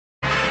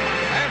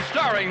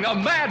starring the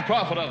mad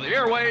prophet of the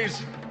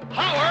airways,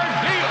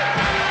 Howard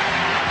Deal.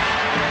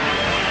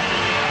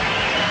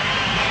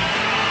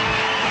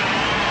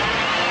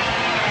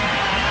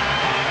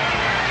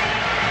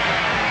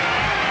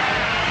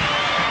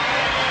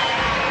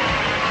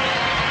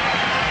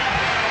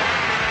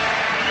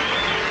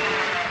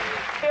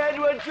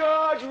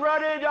 George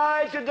Ruddy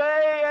died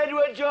today.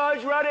 Edward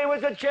George Ruddy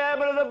was the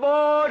chairman of the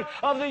board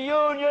of the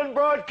Union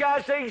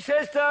Broadcasting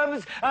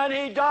Systems, and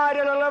he died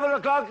at 11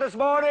 o'clock this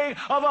morning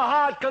of a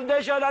heart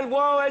condition, and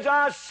woe is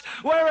us.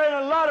 We're in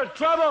a lot of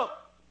trouble.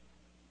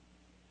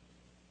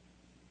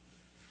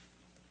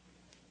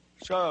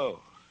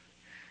 So,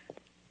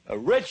 a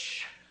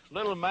rich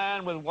little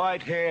man with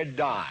white hair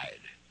died.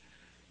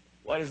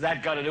 What has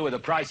that got to do with the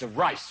price of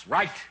rice,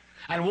 right?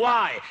 And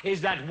why is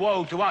that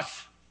woe to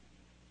us?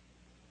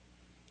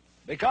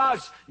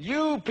 Because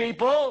you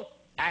people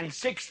and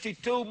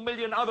 62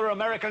 million other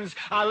Americans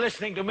are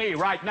listening to me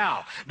right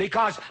now.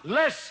 Because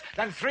less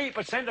than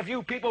 3% of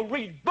you people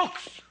read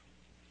books.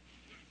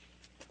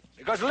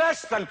 Because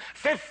less than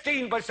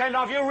 15%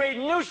 of you read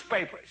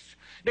newspapers.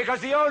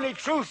 Because the only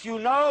truth you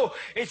know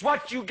is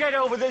what you get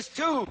over this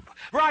tube.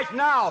 Right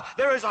now,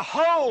 there is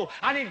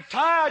an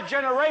entire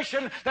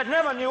generation that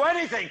never knew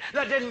anything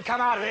that didn't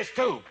come out of this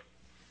tube.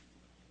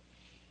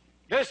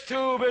 This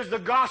tube is the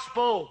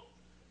gospel.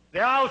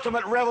 The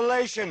ultimate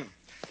revelation.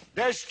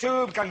 This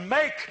tube can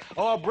make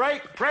or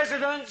break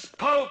presidents,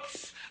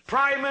 popes,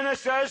 prime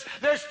ministers.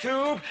 This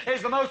tube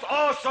is the most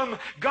awesome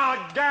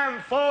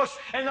goddamn force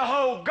in the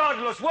whole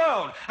godless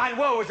world. And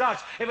woe is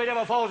us if it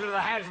ever falls into the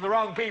hands of the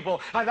wrong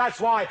people. And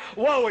that's why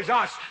woe is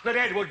us that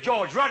Edward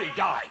George Ruddy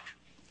died.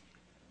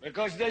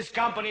 Because this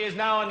company is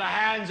now in the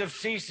hands of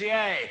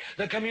CCA,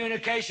 the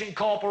Communication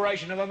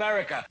Corporation of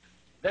America.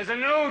 There's a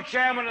new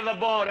chairman of the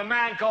board, a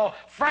man called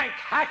Frank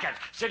Hackett,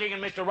 sitting in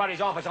Mr.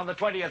 Ruddy's office on the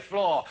 20th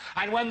floor.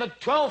 And when the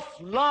 12th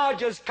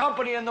largest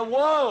company in the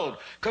world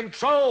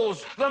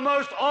controls the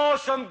most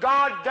awesome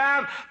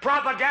goddamn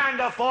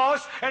propaganda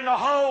force in the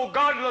whole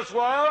godless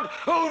world,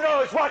 who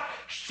knows what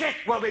shit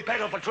will be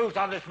peddled for truth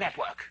on this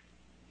network?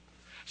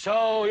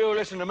 So you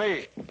listen to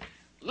me.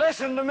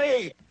 Listen to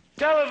me.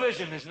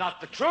 Television is not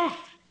the truth.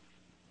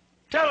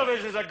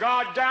 Television is a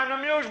goddamn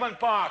amusement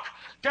park.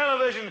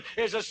 Television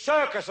is a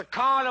circus, a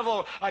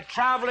carnival, a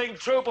traveling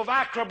troupe of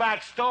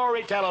acrobats,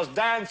 storytellers,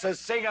 dancers,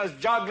 singers,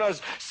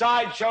 jugglers,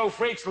 sideshow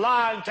freaks,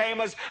 lion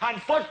tamers,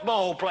 and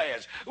football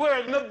players. We're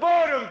in the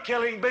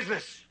boredom-killing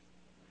business.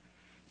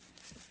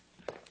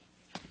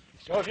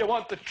 So if you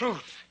want the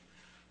truth,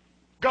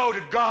 go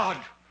to God.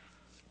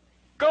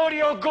 Go to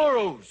your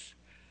gurus.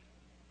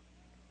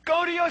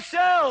 Go to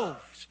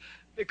yourselves.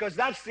 Because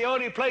that's the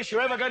only place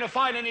you're ever going to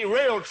find any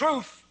real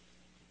truth.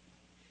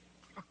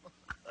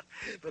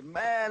 But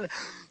man,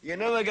 you're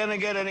never going to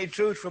get any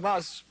truth from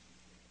us.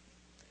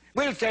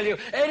 We'll tell you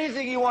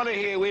anything you want to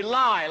hear. We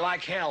lie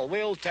like hell.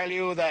 We'll tell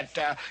you that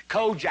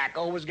Kojak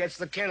always gets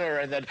the killer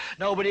and that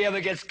nobody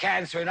ever gets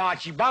cancer in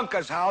Archie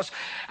Bunker's house.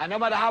 And no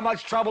matter how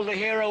much trouble the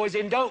hero is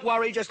in, don't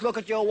worry, just look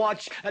at your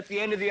watch. At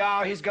the end of the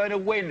hour, he's going to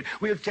win.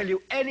 We'll tell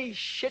you any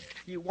shit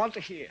you want to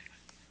hear.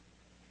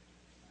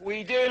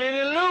 We deal in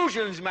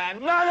illusions, man.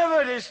 None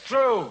of it is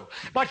true.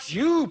 But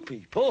you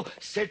people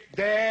sit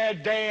there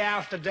day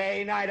after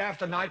day, night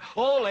after night,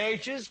 all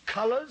ages,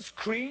 colors,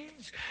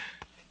 creeds.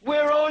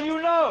 We're all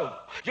you know.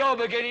 You're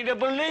beginning to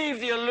believe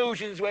the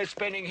illusions we're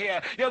spinning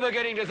here. You're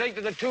beginning to think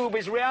that the tube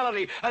is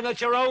reality and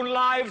that your own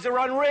lives are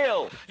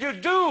unreal. You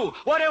do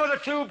whatever the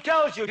tube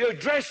tells you. You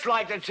dress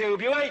like the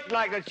tube. You eat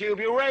like the tube.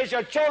 You raise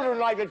your children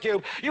like the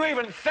tube. You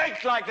even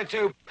think like the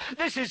tube.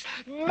 This is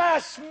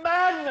mass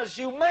madness,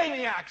 you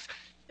maniacs.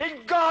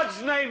 In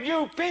God's name,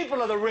 you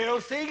people are the real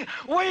thing.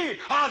 We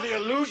are the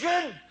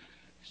illusion.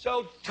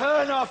 So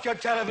turn off your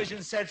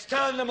television sets.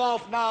 Turn them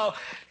off now.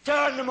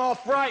 Turn them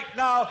off right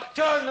now.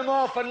 Turn them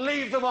off and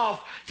leave them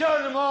off.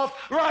 Turn them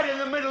off right in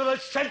the middle of the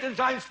sentence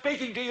I'm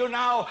speaking to you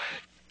now.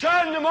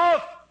 Turn them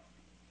off.